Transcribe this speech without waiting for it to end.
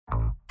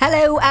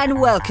Hello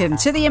and welcome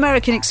to the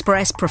American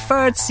Express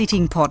Preferred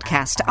Seating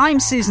Podcast. I'm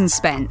Susan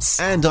Spence.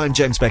 And I'm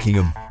James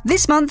Beckingham.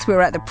 This month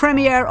we're at the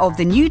premiere of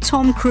the new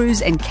Tom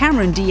Cruise and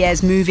Cameron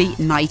Diaz movie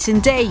Night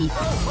and Day.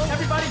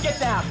 Everybody get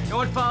down. No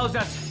one follows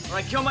us, or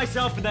I kill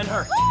myself and then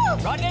her.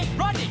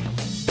 Rodney!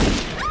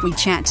 We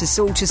chat to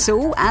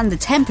Soul and the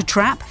Temper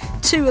Trap,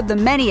 two of the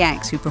many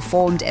acts who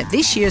performed at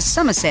this year's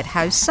Somerset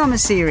House Summer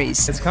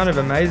Series. It's kind of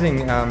amazing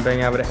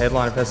being able to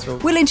headline a festival.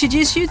 We'll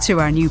introduce you to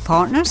our new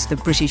partners, the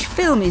British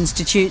Film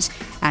Institute,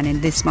 and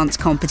in this month's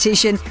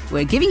competition,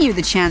 we're giving you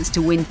the chance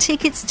to win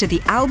tickets to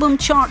the album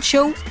chart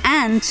show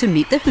and to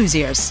meet the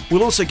Hoosiers.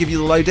 We'll also give you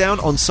the lowdown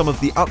on some of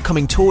the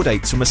upcoming tour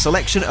dates from a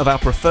selection of our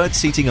preferred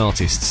seating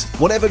artists.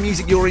 Whatever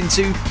music you're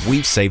into,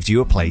 we've saved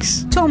you a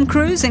place. Tom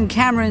Cruise and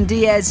Cameron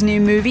Diaz's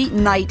new movie,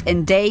 Night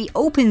and Day,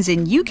 opens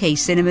in UK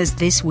cinemas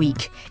this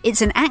week.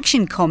 It's an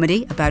action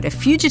comedy about a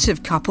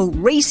fugitive couple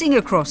racing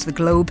across the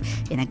globe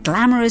in a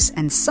glamorous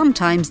and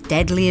sometimes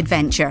deadly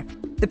adventure.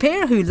 The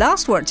pair, who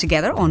last worked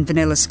together on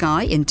Vanilla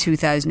Sky in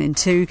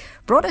 2002,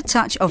 brought a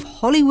touch of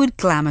Hollywood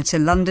glamour to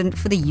London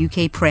for the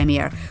UK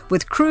premiere,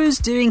 with Cruise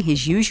doing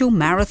his usual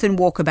marathon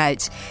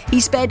walkabout. He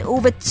spent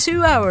over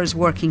 2 hours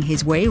working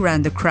his way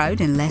around the crowd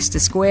in Leicester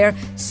Square,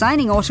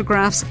 signing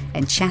autographs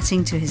and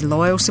chatting to his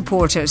loyal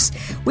supporters.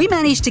 We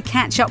managed to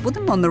catch up with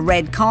him on the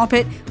red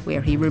carpet,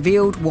 where he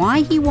revealed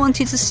why he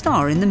wanted to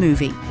star in the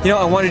movie. You know,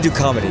 I wanted to do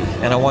comedy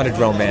and I wanted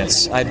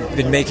romance. I'd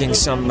been making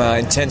some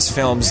intense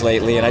films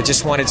lately and I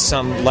just wanted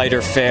some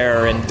lighter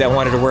fare, and I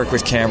wanted to work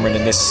with Cameron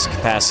in this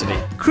capacity.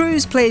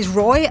 Cruise plays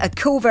Roy, a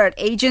covert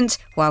agent,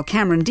 while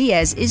Cameron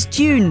Diaz is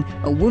June,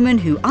 a woman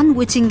who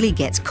unwittingly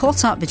gets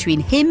caught up between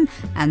him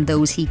and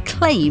those he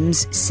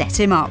claims set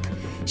him up.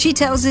 She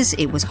tells us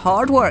it was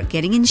hard work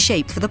getting in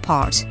shape for the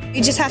part.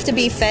 You just have to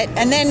be fit,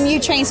 and then you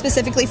train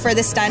specifically for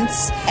the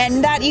stunts,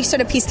 and that you sort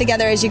of piece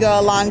together as you go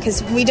along,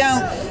 because we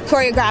don't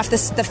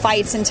choreograph the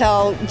fights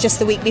until just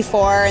the week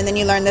before, and then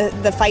you learn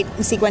the fight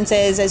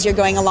sequences as you're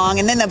going along,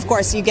 and then of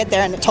course you get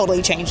there and it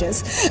totally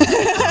changes.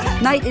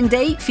 Night and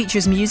Day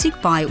features music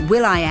by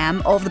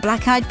Will.i.am of the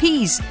Black Eyed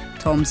Peas.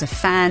 Tom's a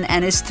fan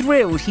and is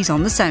thrilled he's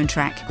on the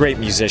soundtrack. Great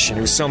musician.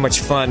 It was so much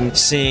fun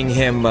seeing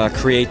him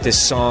create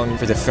this song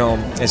for the film.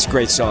 It's a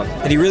great song.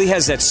 And he really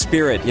has that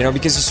spirit, you know,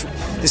 because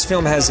this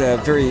film has a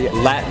very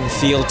Latin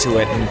feel to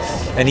it.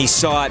 And he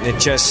saw it, and it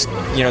just,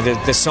 you know,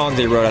 the song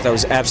they wrote, I thought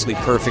was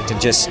absolutely perfect. And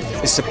just,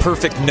 it's the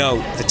perfect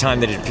note the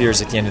time that it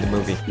appears at the end of the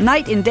movie.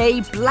 Night and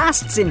Day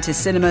blasts into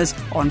cinemas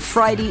on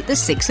Friday, the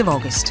 6th of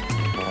August.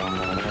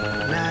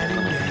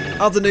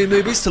 Other new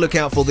movies to look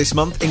out for this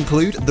month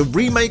include the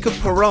remake of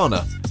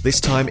Piranha,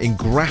 this time in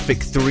graphic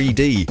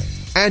 3D.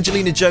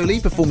 Angelina Jolie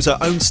performs her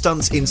own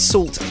stunts in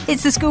Salt.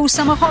 It's the school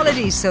summer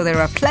holidays, so there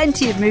are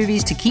plenty of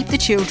movies to keep the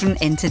children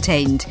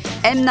entertained.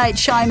 M. Night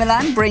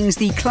Shyamalan brings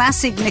the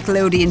classic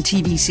Nickelodeon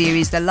TV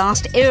series The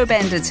Last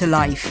Airbender to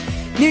life.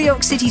 New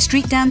York City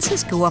street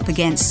dancers go up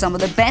against some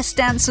of the best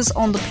dancers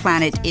on the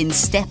planet in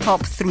Step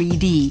Up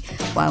 3D,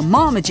 while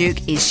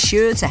Marmaduke is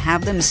sure to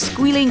have them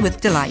squealing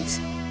with delight.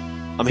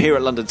 I'm here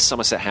at London's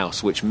Somerset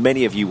House, which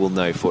many of you will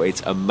know for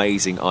its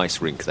amazing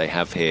ice rink they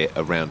have here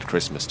around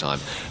Christmas time.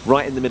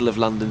 Right in the middle of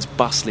London's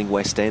bustling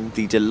West End,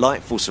 the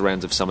delightful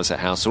surrounds of Somerset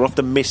House are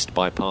often missed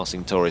by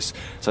passing tourists,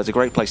 so it's a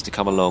great place to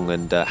come along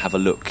and have a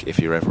look if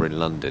you're ever in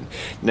London.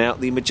 Now,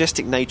 the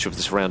majestic nature of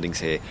the surroundings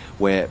here,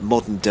 where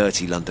modern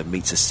dirty London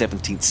meets a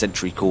 17th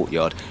century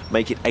courtyard,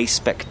 make it a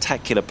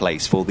spectacular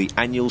place for the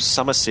annual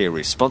summer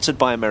series sponsored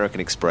by American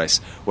Express,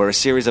 where a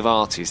series of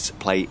artists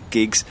play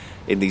gigs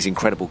in these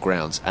incredible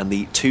grounds, and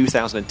the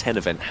 2010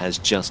 event has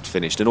just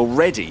finished, and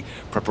already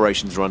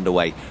preparations are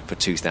underway for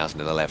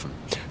 2011.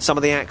 Some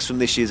of the acts from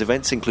this year's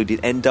events included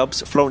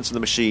N-Dubs, Florence and the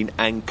Machine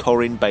and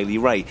Corinne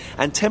Bailey-Rae,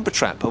 and Temper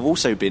Trap have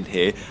also been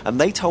here,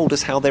 and they told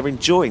us how they're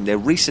enjoying their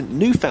recent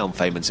newfound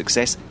fame and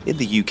success in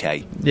the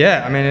UK.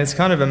 Yeah, I mean, it's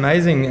kind of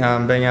amazing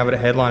being able to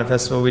headline a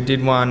festival. We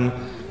did one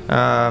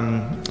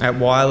at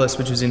Wireless,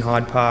 which was in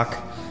Hyde Park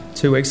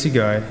 2 weeks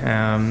ago,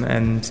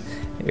 and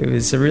it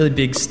was a really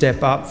big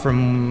step up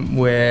from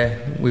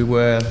where we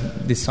were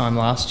this time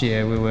last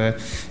year. We were,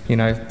 you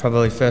know,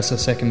 probably first or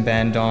second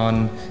band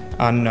on,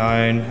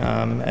 unknown,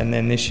 and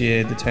then this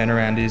year the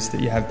turnaround is that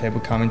you have people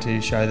coming to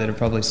your show that have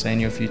probably seen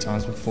you a few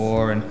times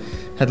before and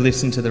had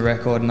listened to the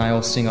record, and they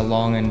all sing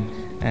along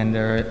and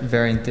are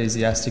very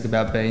enthusiastic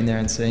about being there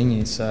and seeing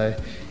you. So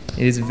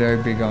it is a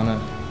very big honour.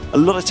 A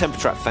lot of Temper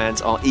Trap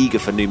fans are eager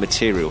for new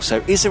material,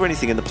 so is there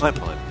anything in the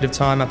pipeline? A bit of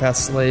time up our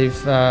sleeve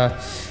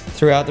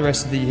throughout the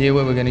rest of the year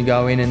where we're going to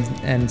go in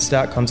and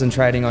start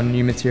concentrating on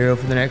new material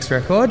for the next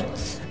record.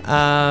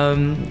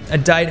 A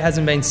date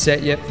hasn't been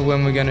set yet for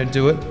when we're going to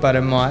do it, but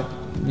it might,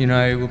 you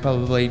know, we'll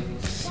probably,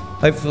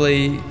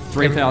 hopefully...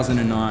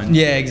 3009.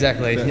 Yeah,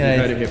 exactly. You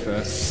heard it here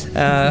first.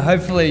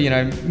 Hopefully, you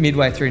know,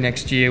 midway through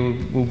next year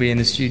we'll be in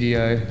the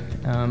studio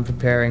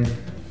preparing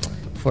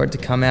for it to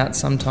come out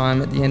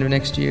sometime at the end of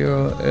next year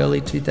or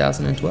early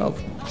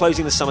 2012.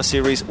 Closing the summer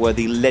series were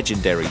the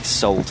legendary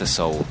Soul to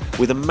Soul,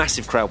 With a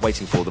massive crowd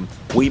waiting for them,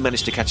 we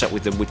managed to catch up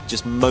with them with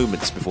just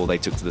moments before they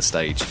took to the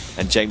stage.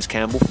 And James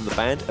Campbell from the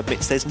band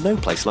admits there's no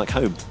place like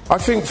home. I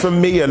think for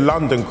me a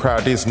London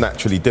crowd is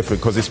naturally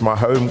different because it's my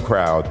home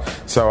crowd,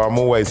 so I'm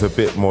always a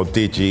bit more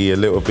digi, a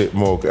little bit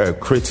more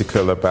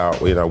critical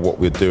about what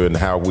we're doing,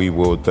 how we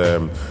would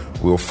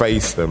we'll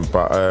face them.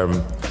 But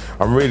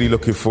I'm really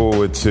looking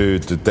forward to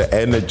the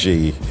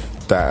energy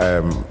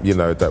that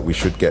that we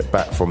should get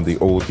back from the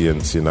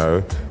audience.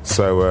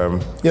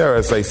 So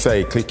as they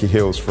say, click your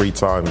heels 3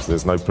 times.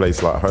 There's no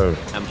place like home.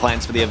 And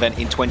plans for the event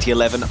in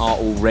 2011 are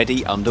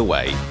already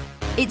underway.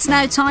 It's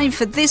now time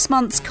for this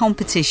month's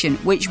competition,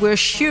 which we're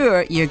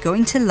sure you're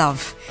going to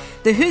love.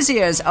 The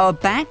Hoosiers are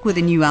back with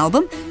a new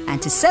album,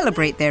 and to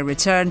celebrate their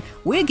return,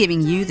 we're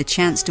giving you the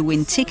chance to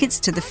win tickets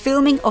to the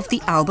filming of the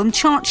album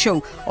chart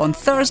show on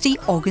Thursday,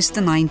 August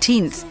the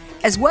 19th.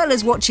 As well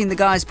as watching the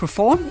guys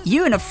perform,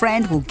 you and a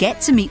friend will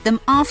get to meet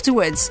them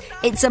afterwards.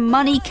 It's a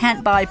money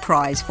can't buy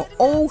prize for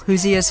all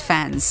Hoosiers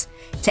fans.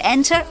 To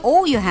enter,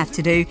 all you have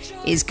to do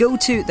is go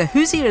to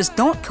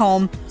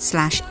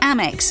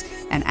thehoosiers.com/Amex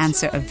and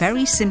answer a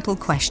very simple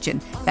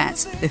question.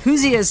 That's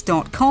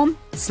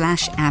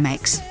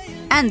thehoosiers.com/Amex.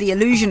 And The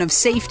Illusion of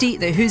Safety,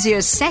 the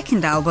Hoosiers'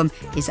 second album,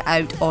 is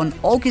out on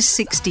August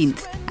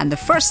 16th, and the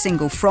first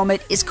single from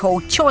it is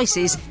called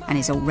Choices and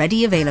is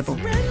already available.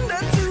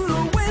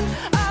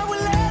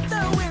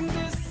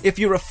 If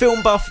you're a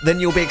film buff, then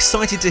you'll be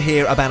excited to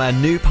hear about our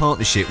new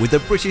partnership with the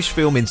British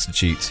Film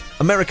Institute.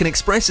 American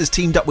Express has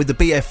teamed up with the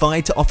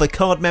BFI to offer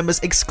card members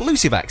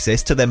exclusive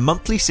access to their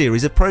monthly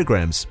series of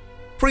programmes.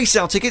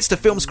 Pre-sale tickets to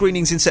film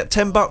screenings in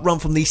September run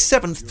from the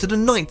 7th to the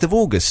 9th of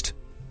August.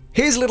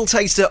 Here's a little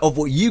taster of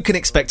what you can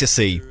expect to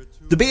see.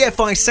 The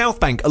BFI South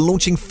Bank are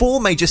launching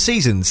 4 major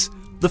seasons.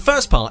 The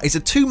first part is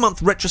a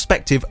 2-month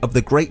retrospective of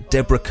the great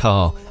Deborah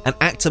Kerr, an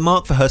actor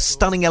marked for her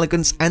stunning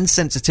elegance and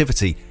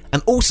sensitivity,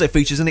 and also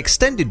features an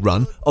extended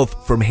run of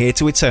From Here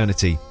to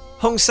Eternity.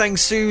 Hong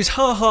Sang-soo's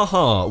Ha Ha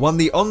Ha won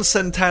the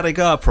Onsen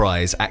Tariga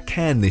Prize at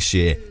Cannes this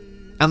year,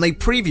 and they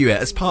preview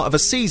it as part of a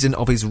season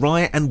of his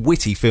wry and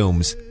witty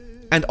films.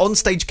 And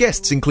on-stage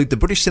guests include the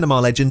British cinema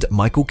legend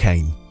Michael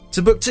Caine.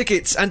 To book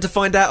tickets and to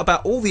find out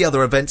about all the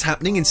other events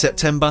happening in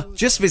September,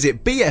 just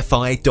visit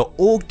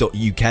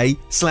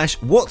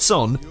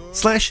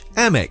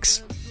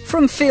bfi.org.uk/whatson/Amex.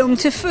 From film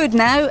to food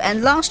now,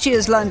 and last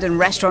year's London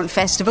Restaurant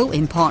Festival,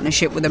 in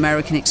partnership with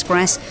American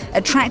Express,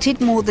 attracted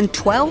more than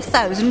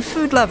 12,000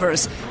 food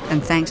lovers.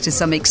 And thanks to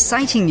some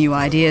exciting new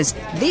ideas,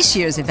 this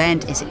year's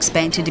event is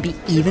expected to be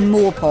even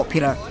more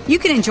popular. You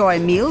can enjoy a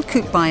meal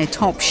cooked by a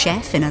top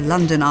chef in a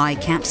London Eye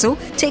capsule,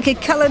 take a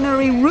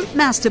culinary route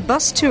master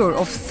bus tour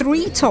of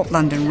 3 top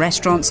London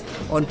restaurants,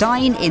 or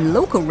dine in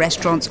local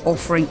restaurants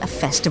offering a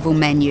festival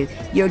menu.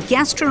 Your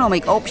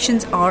gastronomic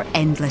options are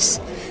endless.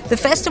 The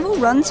festival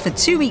runs for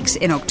 2 weeks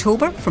in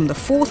October, from the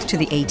 4th to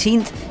the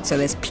 18th, so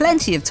there's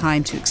plenty of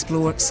time to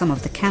explore some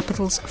of the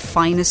capital's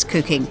finest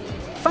cooking.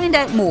 Find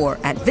out more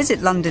at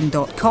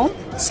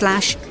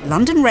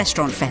visitlondon.com/London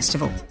Restaurant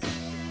Festival.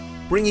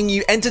 Bringing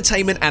you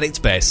entertainment at its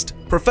best,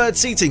 Preferred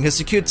Seating has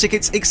secured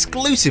tickets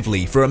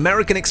exclusively for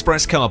American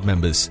Express card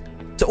members.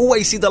 To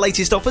always see the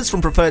latest offers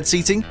from Preferred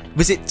Seating,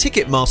 visit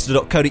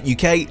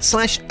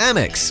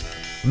ticketmaster.co.uk/Amex.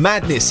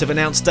 Madness have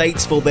announced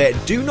dates for their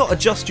Do Not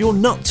Adjust Your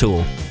Nut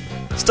tour.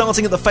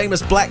 Starting at the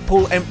famous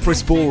Blackpool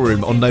Empress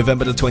Ballroom on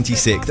November the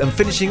 26th and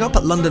finishing up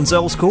at London's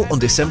Earls Court on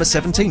December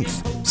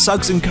 17th.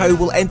 Suggs & Co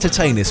will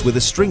entertain us with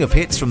a string of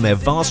hits from their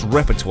vast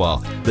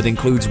repertoire that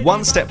includes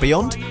One Step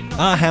Beyond,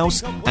 Our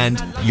House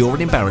and You're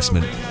an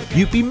Embarrassment.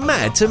 You'd be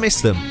mad to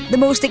miss them. The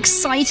most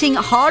exciting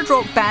hard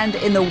rock band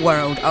in the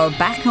world are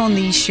back on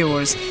these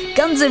shores.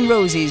 Guns N'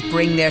 Roses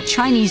bring their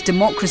Chinese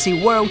Democracy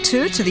World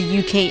Tour to the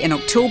UK in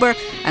October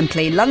and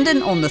play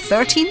London on the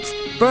 13th,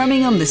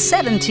 Birmingham the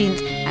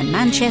 17th and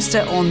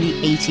Manchester on the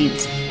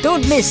 18th.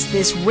 Don't miss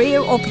this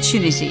rare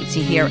opportunity to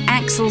hear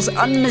Axl's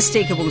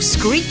unmistakable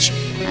screech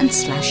and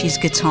Slash's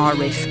guitar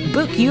riff.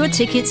 Book your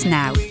tickets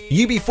now.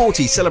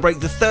 UB40 celebrate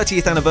the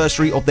 30th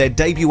anniversary of their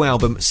debut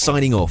album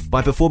Signing Off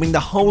by performing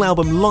the whole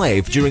album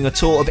live during a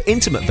tour of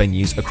intimate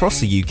venues across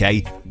the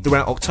UK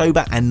throughout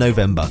October and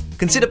November.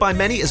 Considered by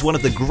many as one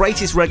of the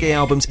greatest reggae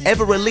albums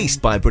ever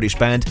released by a British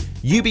band,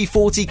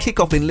 UB40 kick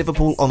off in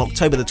Liverpool on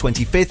October the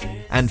 25th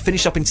and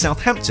finish up in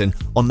Southampton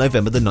on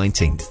November the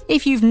 19th.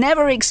 If you've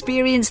never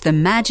experienced the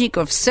magic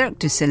of Cirque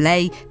du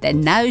Soleil,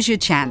 then now's your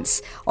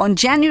chance. On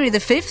January the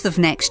 5th of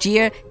next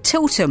year,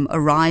 Totem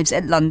arrives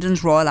at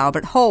London's Royal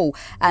Albert Hall,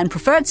 and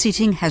Preferred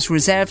Seating has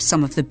reserved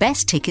some of the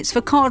best tickets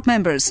for card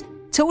members.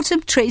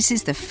 Totem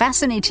traces the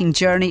fascinating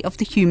journey of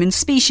the human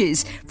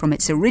species, from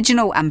its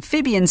original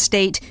amphibian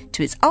state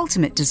to its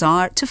ultimate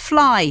desire to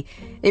fly.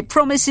 It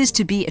promises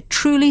to be a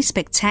truly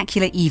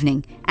spectacular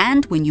evening,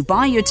 and when you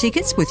buy your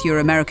tickets with your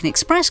American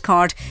Express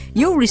card,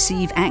 you'll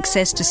receive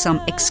access to some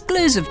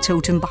exclusive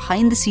Totem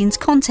behind-the-scenes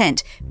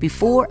content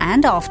before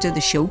and after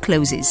the show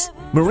closes.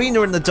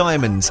 Marina and the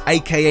Diamonds,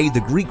 aka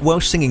the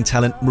Greek-Welsh singing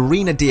talent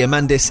Marina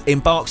Diamandis,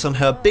 embarks on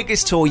her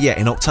biggest tour yet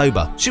in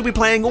October. She'll be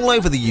playing all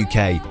over the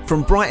UK,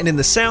 from Brighton in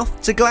the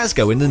south to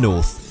Glasgow in the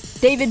north.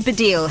 David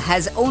Baddiel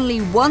has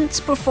only once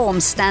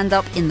performed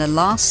stand-up in the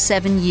last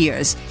 7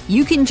 years.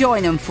 You can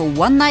join him for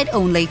one night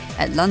only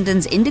at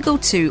London's Indigo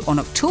 2 on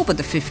October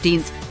the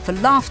 15th for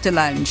Laughter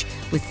Lounge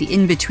with the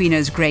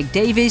In-Betweeners Greg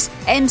Davies,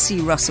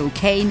 MC Russell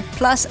Kane,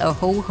 plus a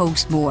whole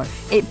host more.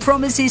 It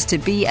promises to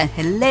be a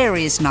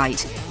hilarious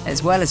night,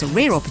 as well as a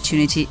rare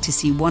opportunity to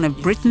see one of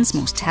Britain's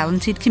most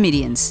talented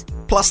comedians.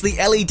 Plus, the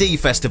LED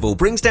Festival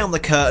brings down the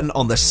curtain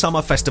on the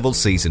summer festival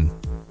season.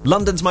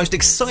 London's most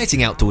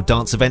exciting outdoor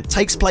dance event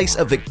takes place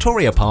at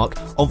Victoria Park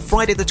on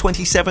Friday the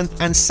 27th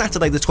and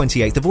Saturday the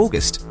 28th of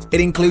August.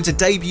 It includes a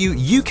debut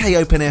UK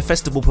Open Air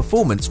Festival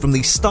performance from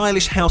the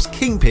stylish house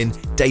kingpin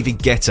David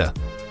Guetta,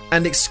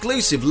 an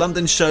exclusive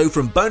London show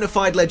from bona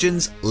fide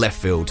legends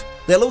Leftfield.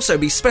 There'll also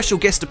be special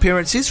guest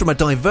appearances from a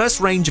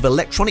diverse range of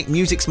electronic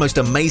music's most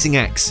amazing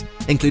acts,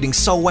 including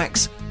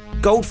Soulwax,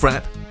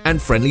 Goldfrapp and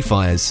Friendly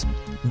Fires.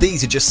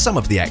 These are just some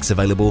of the acts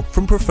available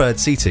from Preferred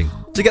Seating.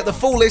 To get the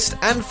full list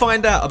and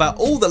find out about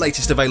all the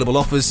latest available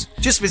offers,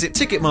 just visit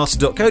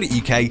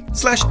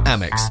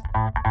ticketmaster.co.uk/Amex.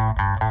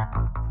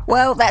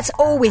 Well, that's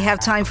all we have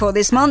time for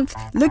this month.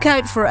 Look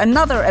out for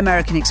another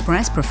American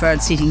Express Preferred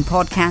Seating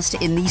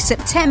podcast in the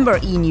September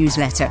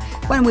e-newsletter,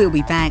 when we'll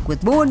be back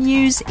with more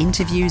news,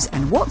 interviews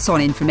and what's on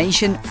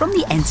information from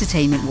the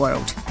entertainment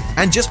world.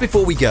 And just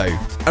before we go,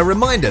 a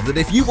reminder that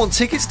if you want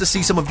tickets to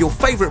see some of your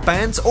favourite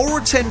bands or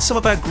attend some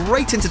of our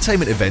great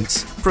entertainment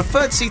events,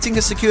 Preferred Seating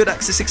has secured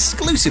access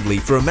exclusively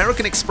for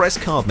American Express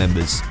card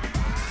members.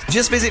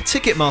 Just visit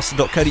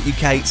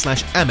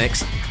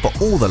ticketmaster.co.uk/Amex for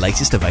all the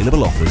latest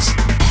available offers.